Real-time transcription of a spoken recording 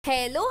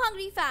Hello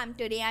hungry fam,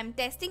 today I'm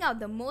testing out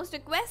the most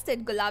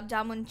requested Gulab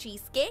Jamun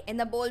cheesecake. In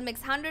the bowl mix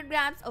 100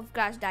 grams of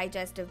crushed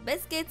digestive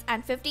biscuits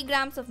and 50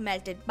 grams of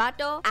melted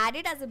butter. Add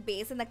it as a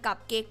base in the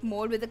cupcake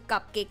mold with a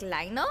cupcake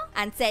liner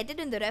and set it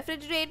in the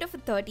refrigerator for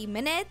 30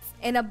 minutes.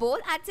 In a bowl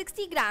add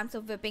 60 grams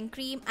of whipping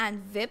cream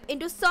and whip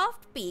into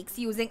soft peaks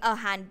using a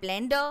hand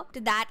blender.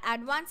 To that add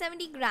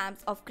 170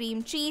 grams of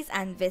cream cheese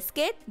and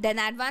biscuit. Then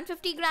add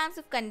 150 grams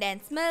of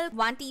condensed milk,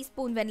 1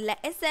 teaspoon vanilla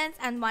essence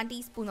and 1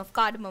 teaspoon of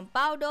cardamom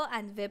powder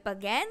and whip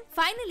again.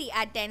 Finally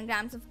add 10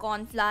 grams of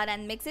corn flour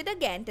and mix it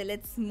again till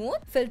it's smooth.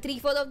 Fill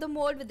 3/4 of the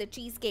mold with the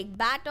cheesecake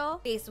batter.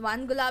 Place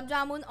 1 gulab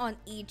jamun on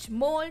each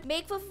mold.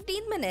 Bake for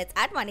 15 minutes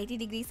at 180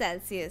 degrees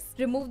Celsius.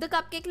 Remove the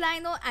cupcake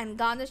liner and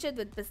garnish it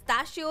with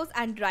pistachios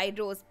and dried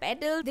rose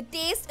petals. The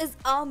taste is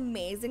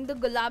amazing. The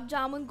gulab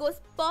jamun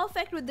goes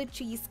perfect with the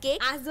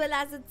cheesecake as well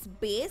as its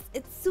base.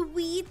 It's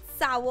sweet,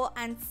 sour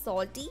and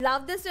salty.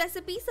 Love this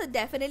recipe, so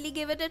definitely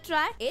give it a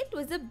try. It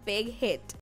was a big hit.